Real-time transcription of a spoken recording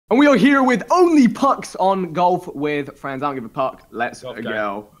And we are here with only pucks on golf with friends. I don't give a puck. Let's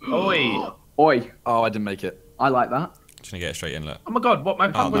go. Oi. Oi. Oh, I didn't make it. I like that. Just gonna get it straight in, look. Oh my god, what my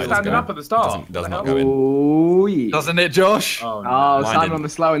puck was standing up at the start. Does not go in. Oh, yeah. Doesn't it, Josh? Oh, Oh, Simon on the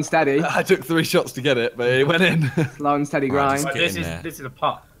slow and steady. I took 3 shots to get it, but it went in. Slow and steady grind. Right, this is a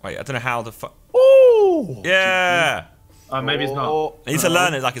putt. Wait, I don't know how the fuck. Ooh! Yeah! Maybe it's not. You need to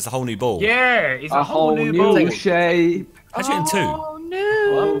learn it like it's a whole new ball. Yeah, it's a whole new ball. shape. How'd you get in 2? Oh no!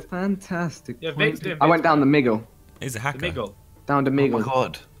 Oh, fantastic. Yeah, Vic's doing I went down the miggle. He's a hacker. Miggle. Down to Oh miggle. my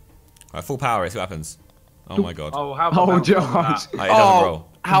god. Right, full power, see what happens. Oh my god. Oh, how Oh, about Josh. Right, he doesn't roll.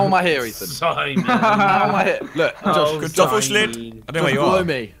 How am I here, Ethan? Simon. How am I here? Look, Josh, Good Doppelschlid. I don't know where you below are.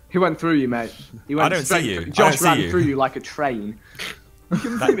 me. He went through you, mate. He went I don't straight see you. through- I Josh don't ran see you. through you like a train.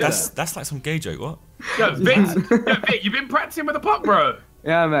 That's like some gay joke, what? Yo, Vic, you've been practicing with the puck, bro.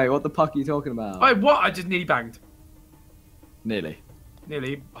 Yeah, mate. What the fuck are you talking about? Wait, what? I just nearly banged. Nearly.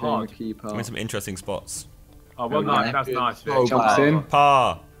 Nearly hard. I'm in some interesting spots. Oh, well, nice. That's nice, Vic. Oh, Jumps in.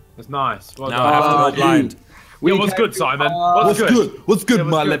 Par. That's nice. Well Now I done. have to go blind. Yeah, what's good, Simon? What's good? What's good, Yeah,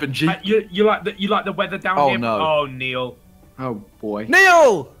 my what's good? 11G? You like the weather down Oh, here? no. Oh, Neil. Oh boy.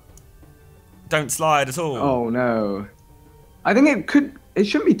 Neil! Don't slide at all. Oh no. I think it could. It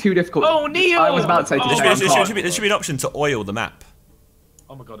shouldn't be too difficult. Oh, Neil! I was about to say to Oh, stay There on should, top. there should be an option to oil the map.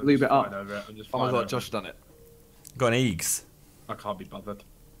 Oh my god, I'm Lube just it up. flying over it. I'm just Oh my flying god, over Josh done it. Got an eggs. I can't be bothered.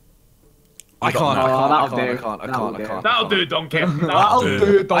 I can't, that. I That'll can't, do. I can't. That'll do, donkey. That'll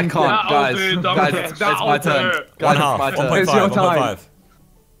do, I donkey. can't, That'll guys. do, Guys, donkey. it's my turn. That'll do. Guys, it's 1.5. my turn. It's your 1.5. time. 1.5.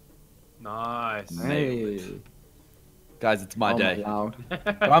 Nice. Hey. Guys, it's my Oh, day. loud.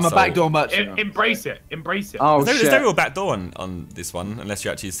 I'm a So- backdoor merchant. Embrace it. Embrace it. Oh There's shit. no real back door on this one, unless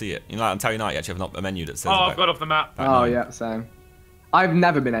you actually see it. You know, like on Terry Knight, you actually have a menu that says. I've got off the map. back Oh nine. yeah, same. I've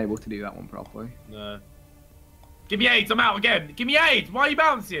never been able to do that one properly. No. Give me AIDS. I'm out again. Give me AIDS. Why are you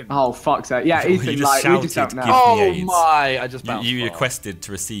bouncing? Oh fuck's sake. Yeah, You Ethan, just like we just shouted, don't know. "Give Oh me AIDS." my, I just bounced. You far. requested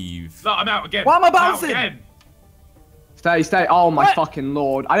to receive. No, I'm out again. Why am I I'm out bouncing? again. Stay. Oh my What? fucking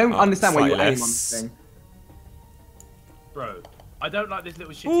lord. I don't Oh, understand where you slightly aim on less. this thing. Bro, I don't like this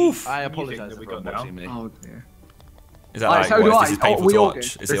little shitty Oof. I music apologise that we for got now. watching me. Oh dear. Is that Alright, like, so what, do is I. this is painful We to all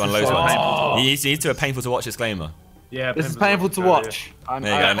watch? do. Is it one of those so ones? painful. You need to do a painful to watch disclaimer. Yeah, This is painful to watch. I'm,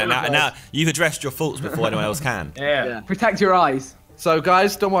 There you go. I And now, apologise. now you've addressed your faults before anyone else can. Yeah. Yeah. Protect your eyes. So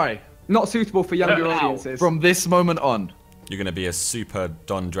guys, don't worry. Not suitable for younger Ow. audiences. From this moment on. You're gonna be a super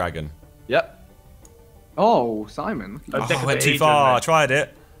Don Dragon. Yep. Oh, Simon. Look at Oh, Oh, I went too Decahedron, far. I mate. tried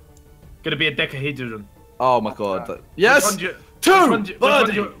it. Gonna be a decahedron. Oh my god. Yes. Which one do you,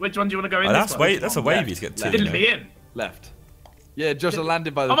 Two. which one do you want to go in? Oh, this that's one? that's a wavy to get two. Left. You Didn't know. be in. Left. Yeah, Josh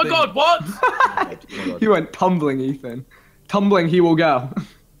landed by the Oh my thing. god, what? you. You went tumbling, Ethan. Tumbling, he will go.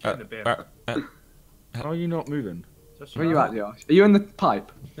 Shouldn't have been. How are you not moving? Just Where are you shut at, Josh? Are you in the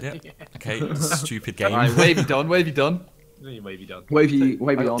pipe? Yeah. Okay. Stupid game. Alright, wavy done, wavy done. up. You may be done. Wavy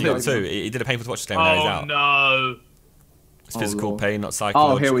I got on. He got two. He did a painful to watch disclaimer. Now he's Oh out. no. It's Oh, physical Lord. pain, not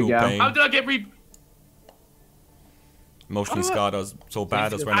psychological here we go. pain. How did I get re... Emotionally scarred. I was so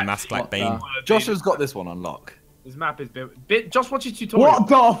bad. I was wearing a mask like What Bane. the- Josh has got this one on lock. This map is bit. Just watch your tutorial. What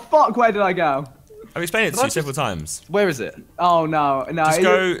the fuck? Where did I go? I've explained it to Did I you several times. Where is it? Oh no, no. Just it-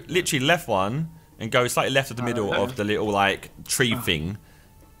 go literally left one and go slightly left of the middle of the little like tree thing.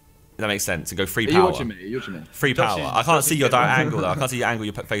 If that makes sense. And go free Are you power. watching me? Are you watching me? Free Josh power. is- I can't Josh see is your getting- direct angle though. I can't see your angle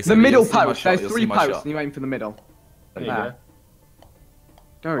your face. The in. middle You'll see my post. shot, There's you'll 3 see my posts, shot. and you aim for the middle. There you There. go.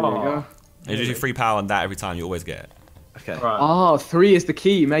 There you go. If you do free power on that every time, you always get it. Okay. Right. Oh, 3 is the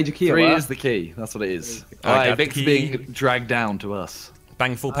key. Major key. 3 alert. is the key. That's what it is. I Alright, got the Vic's key. being dragged down to us.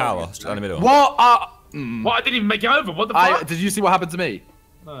 Bang full power straight down the middle. What? What? I didn't even make it over. What the fuck? Did you see what happened to me?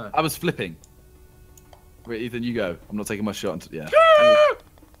 No. I was flipping. Wait, Ethan, you go. I'm not taking my shot. Until, yeah.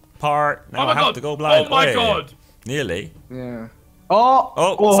 Part. Now Oh my I have god. to go blind. Oh my Oi. god. Nearly. Yeah. Oh.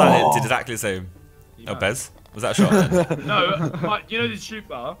 Oh, Silent did exactly the same. Oh, Bez. Was that a shot then? No, you know the shoot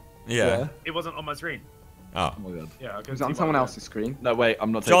bar? Yeah. It wasn't on my screen. Oh. Oh my god. Yeah, I couldn't Is see that on my someone screen. else's screen? No, wait.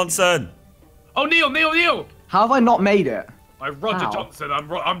 I'm not taking Johnson. Oh, Neil. How have I not made it? Roger How? Johnson.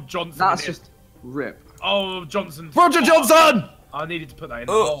 I'm Johnson. That's in it. just rip. Oh, Johnson. Roger Johnson! I needed to put that in.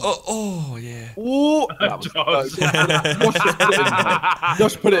 the Oh, hole. oh, yeah. Ooh! That was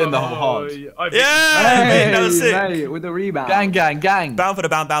Josh put it in the hole. Yeah, mate, that was sick. Mate, with the rebound. Gang. Bound for the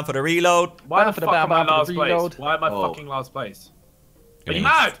bound for the reload. Why Bound the for the fuck am I bound, bound last for the place? reload. Why am I Oh. fucking last place? Are Yeah, you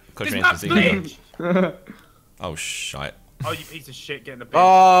mad? cause This you're map's interesting. glitched. Oh, shite. Oh, you piece of shit, get in the pit.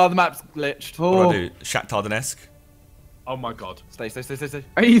 Oh, the map's glitched. What do I do? Shakhtar Donetsk? Oh my god. Stay.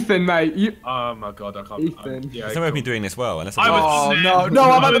 Ethan, mate. You. Oh my god, I can't. Ethan. Yeah, There's no way of me doing this well unless I I do was this. on there.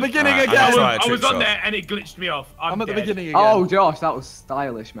 no, I'm at the beginning Alright, again. try a I trick was on shot. there and it glitched me off. I'm at the dead. beginning again. Oh, Josh, that was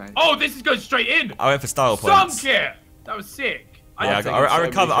stylish, mate. Oh, this is going straight in. I went for style points. Sunk it. That was sick. Yeah, taken I so recovered.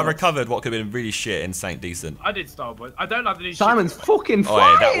 many I shots. recovered what could have been really shit in Saint Decent. I did style points. I don't like the new Simon's shit. fucking Oh,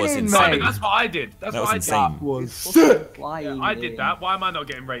 yeah, that flying, was mate. insane. Simon, that's what I did. That's That what I was did. insane. Was sick. flying. I did that. Why am I not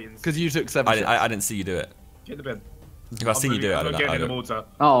getting ratings? Because you took 7 shots. I didn't see you do it. Get in the bin. If I seen you do it, I I'm don't not getting in the know. water.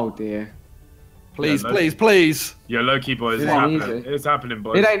 Oh dear. Please, Yeah, please. Yeah, low key, boys. It It's ain't happening. easy. It's happening,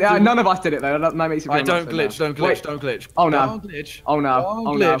 boys. It ain't. None of us did it though. That makes it. Alright, very don't much glitch, so don't now. glitch, Wait. don't glitch. Oh, no. Don't glitch. Oh no. Don't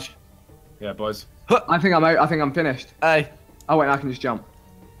Oh no. glitch. Yeah, boys. I think I'm out. I think I'm finished. Hey. Oh wait, I can just jump.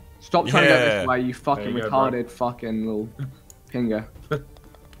 Stop trying to go Yeah. this way, you fucking There you go, bro. retarded fucking little pinger.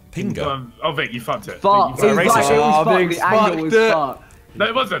 Pinga. Oh, Vic, you fucked it. Fuck. Vic, It you was racist. like, it was Oh, fucked. Big The angle fucked was it. fucked. No,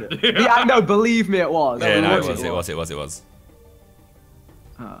 it wasn't. Yeah, no, believe me, it was. Yeah, no, Believe it me, was.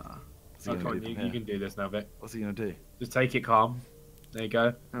 Ah, What's he Oh, gonna come on, do you from here? can do this now, Vic. What's he gonna do? Just take it calm. There you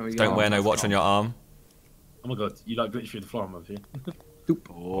go. there we go. Don't wear no watch on your arm. Oh my god, you like glitch through the floor, I'm you.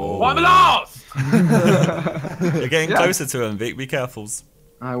 Oh. Why am I lost? You're getting Yeah. closer to him, Vic. Be careful.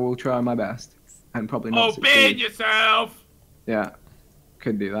 I will try my best. And probably not Oh, bin succeed. yourself! Yeah.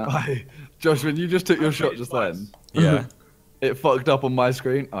 Could do that. Hey, Josh, when you just took your shot just then, Yeah. it fucked up on my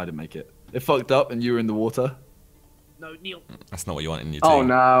screen. Oh, I didn't make it. It fucked up and you were in the water. No, Neil. That's not what you want in your team. Oh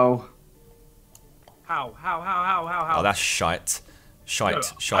no. How? Oh, that's shite. Shite. No,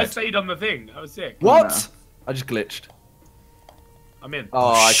 I Shite. stayed on the thing. I was sick. What? no. I just glitched. I'm in.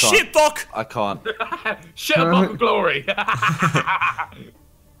 Oh, I can't. Shit, Doc! I can't. Shit, a buck of glory.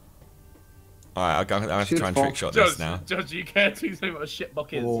 Alright, I'm gonna have to Shit try and fuck. trick shot this now. Judge, you care too so much shit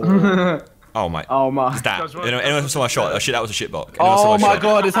buck is. Oh my. Oh my. That. Judge, what- Anyone saw my shot? Oh shit, that was a shit box. Anyone saw Oh my shot?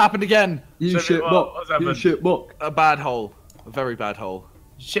 god, it's happened again. You So, shit what- book. what's You happened? shit book. A bad hole. A very bad hole.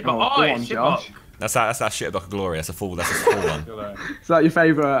 Shit Oh, buck. go Oh, on, it's shit Josh. buck. That's that shit box of glory. That's a full one. Is that your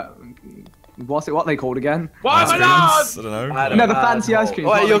favourite? What's it? What they called again? Why am I lost? I don't know. Bad No, the bad fancy hole. ice cream.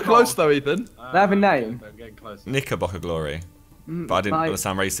 Oh, wait, What you're are they called? close though, Ethan. They have a name. I'm getting close. Knickerbocker glory. But I didn't like- want to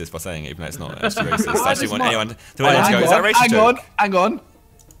sound racist by saying it, even though it's not actually racist. I Why actually does want my- anyone to Wait, go, is that a racist hang joke? on, hang on.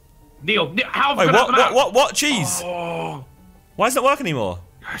 Neil, how Wait, have I got what cheese? Oh, Why does it not work anymore?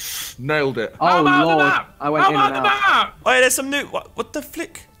 Nailed it. Oh how about the lord, map? I went how in about and the out. map? Oh, yeah, there's some new. What the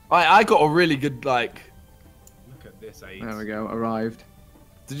flick? I got a really good like. Look at this, 8. There we go. Arrived.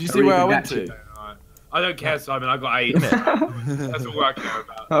 Did you see where I went to? Alright. I don't care, Simon. I got 8. That's all I care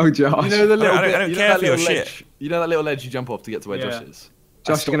about. Oh Josh. You know the little I don't bit. You know care that for your little shit. ledge. You know that little ledge you jump off to get to where Yeah. Josh is.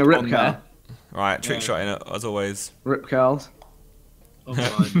 Josh, I you're gonna stopped rip on curl. there. Right, trick shot in it as always. Rip curls. Oh,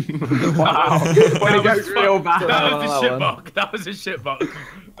 my. Wow. When it That goes was real fuck- bad. That was a that shit one. buck. That was a shit buck.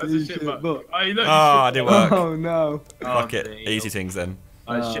 That was You a shit shit buck. buck. Oh, you look, Oh, you it didn't shit work. Oh no. buck. Fuck it. Neil. Easy things then.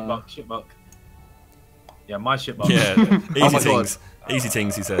 Oh, shit buck, shit buck. Yeah, my shit buck. Yeah, easy my God. things. Easy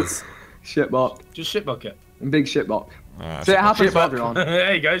things, he says. Shitbock. Just shit buck it. And big shitbock. Alright, So it happens to Shitbock. everyone.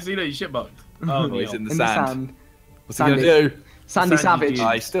 There you go. See, look, you shit bucked. Oh, Oh, he's Neil. in the In sand. the sand. What's he gonna Sandy. do? Sandy Sandy Savage. G. Oh,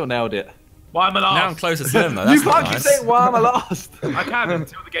 he still nailed it. Why am I now I'm last? closer to them though. You That's not can't keep nice. saying why am I lost? I can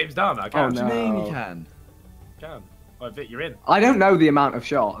until the game's done. I Oh, can. no. What do you mean you can? I can. Oh, Vic, you're in. I don't know the amount of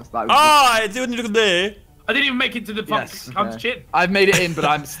shots. That was Oh, I didn't look there. I didn't even make it to the punk Yes. cunt's Okay. chin. I've made it in, but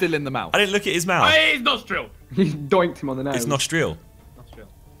I'm still in the mouth. I didn't look at his mouth. Hey, it's nostril. He doinked him on the nose. It's nostril. Nostril.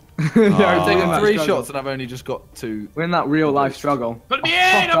 Yeah, I've we're taken in that 3 struggle. shots and I've only just got 2. We're in that real life struggle. Put me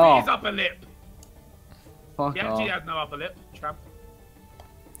Oh, in fuck on off. his upper lip. Fuck He actually off. has no upper lip. Tramp.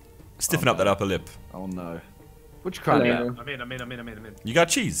 Stiffen up that upper lip. Oh no. What you crying Hello. about? I'm in. You got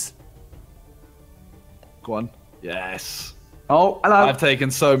cheese. Go on. Yes. Oh, hello. I've taken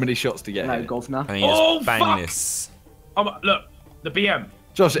so many shots to get Hello, here. governor. And you Oh, just bang fuck. this. Oh, look, the BM.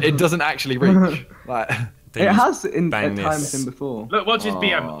 Josh, it doesn't actually reach. Like, Then It you just has in bang at times this. in before. Look, watch his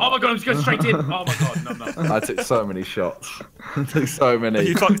BM. Oh my god, I'm just going straight in. Oh my god, no. I took so many shots. I took so many.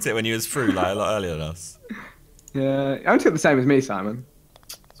 You fucked it when you was through like a lot earlier than us. Yeah, I only took the same as me, Simon.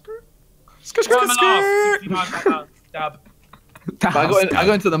 Why am I last? 69 dab. But I got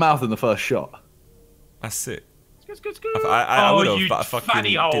into the mouth in the first shot. That's it. Skr. I would Oh, have, you but I fucking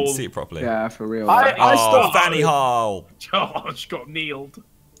fatty hole. didn't see it properly. Yeah, for real. I Oh, still- fanny hole. Josh got kneeled.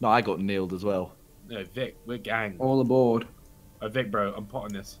 No, I got nailed as well. No, Vic, we're gang. All aboard. Oh, Vic, bro, I'm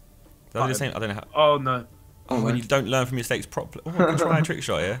potting this. Did I do the same? I don't know how. Oh no. Oh, when you don't learn from your mistakes properly. Oh, I can try a trick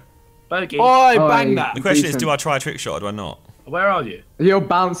shot here. Bogey. Oi, Oi. bang that! The question is, Decent. do I try a trick shot or do I not? Where are you? You're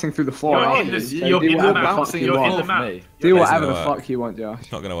bouncing through the floor, You're aren't in you? this- So you're do in the whatever map. the fuck Bouncing you You're in want. the off map. me. Do That's whatever the gonna work. fuck you want, Josh.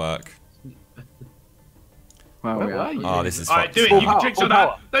 It's not gonna work. Well, Where we were are. you? Oh, this is Alright, fucked. do it. Full You can power, trick full shot that.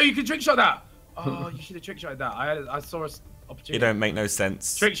 power. No, you can trick shot that. Oh, you should have trick shot that. I saw an opportunity. It don't make no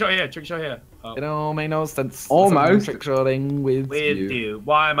sense. Trick shot here. Trick shot here. Oh. It don't make no sense. Almost. Trick-shotting with you.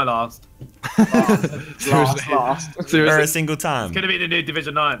 Why am I last? Last. Seriously? Every single time. It's gonna be the new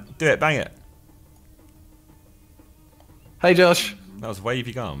Division 9. Do it, bang it. Hey, Josh. That was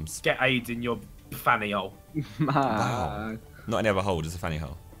wavy gums. Get AIDS in your fanny hole. Man. Not any other hole, just a fanny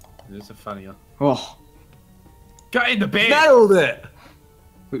hole. It's a fanny hole. Oh. Get in the bin. Nailed it.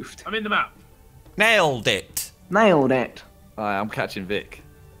 Oofed. I'm in the map. Nailed it. Nailed it. I'm catching Vic.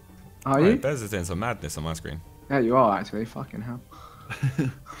 Are Wait, you? Bez is doing some madness on my screen. Yeah, you are actually. Fucking hell.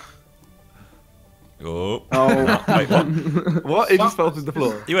 Oh. Oh. Wait, what? What? It just fell through the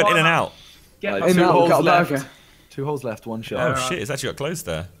floor. You went in and out. Get Like, back. In two that, holes got a left. burger. 2 holes left, 1 Oh shot. right. shit, it's actually got close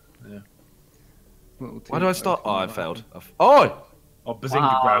there. Why do I start? Oh, I failed. Oh! Oh,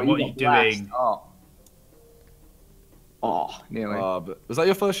 Bazinga Ground, what are you doing? Oh, nearly. But was that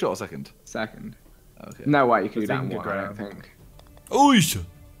your first shot or second? Second. Okay. No way you could do that in Bazinga one, I don't ground. think. Oh, shit.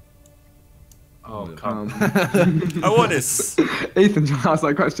 Oh, come. I want this. Ethan, do you want to ask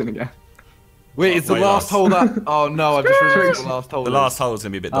that question again? Wait, it's the Wait, last last. hole that... Oh no, I've just realised what the last hole The is. last hole is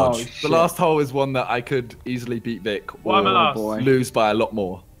going to be a bit Oh, dodgy. shit. The last hole is one that I could easily beat Vic Why am I or last? boy. lose by a lot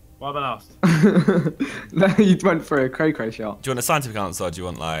more. Why am I last? No, you went for a cray shot. Do you want a scientific answer or do you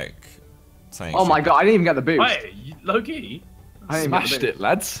want, like, saying... Oh my god, I didn't even get the boost. Wait, Loki? I didn't even get the Smashed boost. it,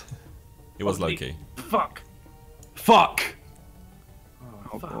 lads. It was low-key. Fuck. Fuck!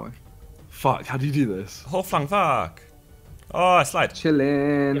 Oh boy. Fuck, how do you do this? Hoflang, fuck. Oh, I slide.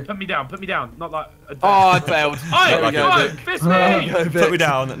 Chilling. Yeah, put me down, not like a Oh, I failed. Oi, There we go, come on, Vic. fist There we me! go, Vic. Put me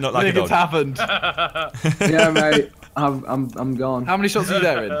down, not like a Think it's dog. happened. Yeah, mate. I'm gone. How many shots are you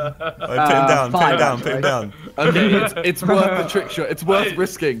there in? Oh, put him down, put him five, down, put him actually. down. Okay, it's worth the trick shot. It's worth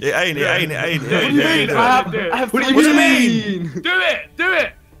risking. It ain't, it ain't, it ain't. What do you mean? I have What do three- you mean? Do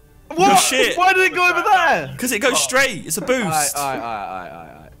it! What? shit. Why did it go over there? Because it goes straight. It's a boost.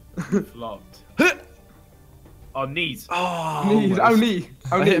 Alright. Flopped. Oh, knees. Oh, Knees. Oh, knee.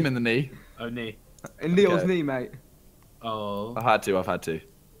 Oh, I hit him knee. in the knee. Oh, knee. In Neil's Okay. knee, mate. Oh. I've had to.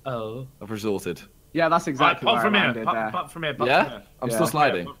 Oh. I've resorted. Yeah, that's Right, exactly pop where from I here. landed there. Pop from here. Yeah? I'm Yeah. still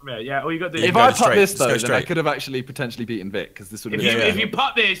sliding. Pop from here. Yeah, all you got to do If is... go I putt straight, this just go though, then I straight. could have actually potentially beaten Vic because this would have If been. you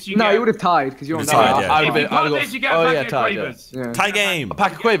putt this, you No, get... you would have tied because you're on You'd have tied, fire. yeah. I'd If you have putt got. this, you get Oh a yeah, packet of tied. Yeah. quavers. Yeah. Tie game. A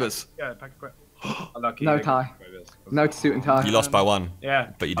pack of quavers. Yeah, packet of quavers. Unlucky. No yeah, tie. quavers. No to suit and tie. You lost by 1.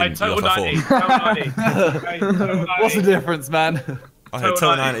 Yeah. But you Hey, didn't. You total lost by 90. 4. Total 90. Okay, total 90. What's the difference, man? Okay, Total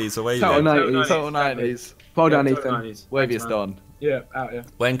total 90. 90s. So where you Total going? 90s. Total 90s. Well done, Yeah, total Ethan. 90s. Waviest Thanks, man. on, Yeah, out, yeah.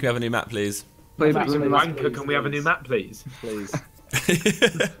 When can we have a new map, please? Please, Thanks, please, Wanker, can we have a new map, please? please.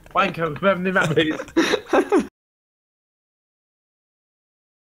 Wanker, can we have a new map, please?